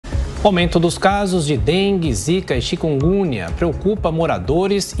O aumento dos casos de dengue, zica e chikungunya preocupa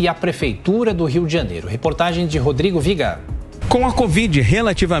moradores e a prefeitura do Rio de Janeiro. Reportagem de Rodrigo Viga. Com a Covid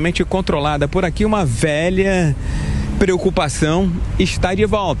relativamente controlada por aqui, uma velha preocupação está de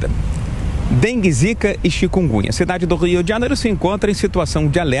volta. Dengue, zica e chikungunya. A cidade do Rio de Janeiro se encontra em situação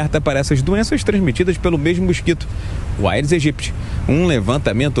de alerta para essas doenças transmitidas pelo mesmo mosquito, o Aedes aegypti. Um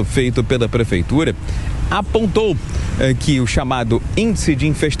levantamento feito pela prefeitura apontou que o chamado índice de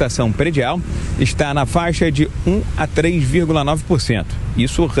infestação predial está na faixa de 1 a 3,9%.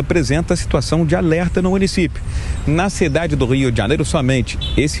 Isso representa a situação de alerta no município. Na cidade do Rio de Janeiro, somente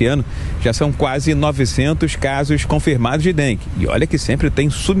esse ano, já são quase 900 casos confirmados de dengue. E olha que sempre tem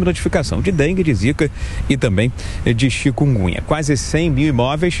subnotificação de dengue, de zica e também de chikungunya. Quase 100 mil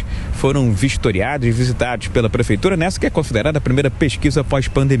imóveis foram vistoriados e visitados pela prefeitura nessa que é considerada a primeira pesquisa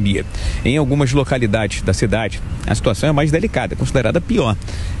pós-pandemia. Em algumas localidades da cidade, a situação é mais delicada, é considerada pior.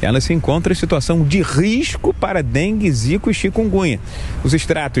 Ela se encontra em situação de risco para dengue, zica e chikungunya. Os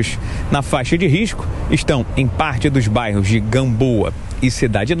estratos na faixa de risco estão em parte dos bairros de Gamboa e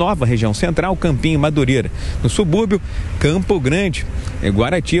Cidade Nova, região central, Campinho e Madureira. No subúrbio, Campo Grande,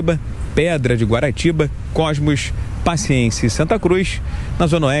 Guaratiba, Pedra de Guaratiba, Cosmos, Paciência e Santa Cruz, na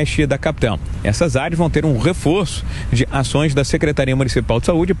zona oeste da capital. Essas áreas vão ter um reforço de ações da Secretaria Municipal de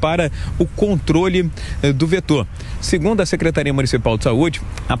Saúde para o controle do vetor. Segundo a Secretaria Municipal de Saúde,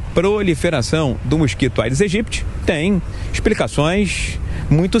 a proliferação do mosquito Aedes aegypti tem explicações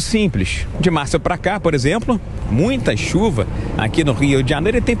muito simples. De março para cá, por exemplo, muita chuva aqui no Rio de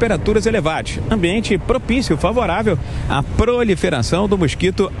Janeiro e temperaturas elevadas. Ambiente propício, favorável à proliferação do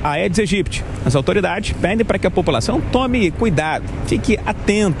mosquito Aedes aegypti. As autoridades pedem para que a população tome cuidado, fique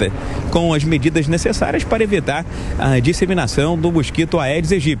atenta com as medidas necessárias para evitar a disseminação do mosquito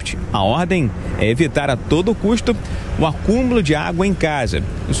Aedes aegypti. A ordem é evitar a todo custo o acúmulo de água em casa.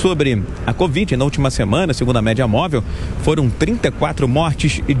 Sobre a Covid, na última semana, segundo a média móvel, foram 34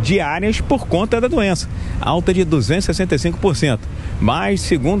 mortes diárias por conta da doença, alta de 265%. Mas,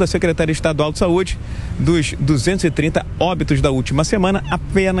 segundo a Secretaria Estadual de Saúde, dos 230 óbitos da última semana,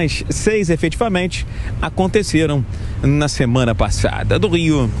 apenas 6 efetivamente aconteceram na semana passada. Do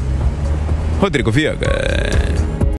Rio, Rodrigo Viga.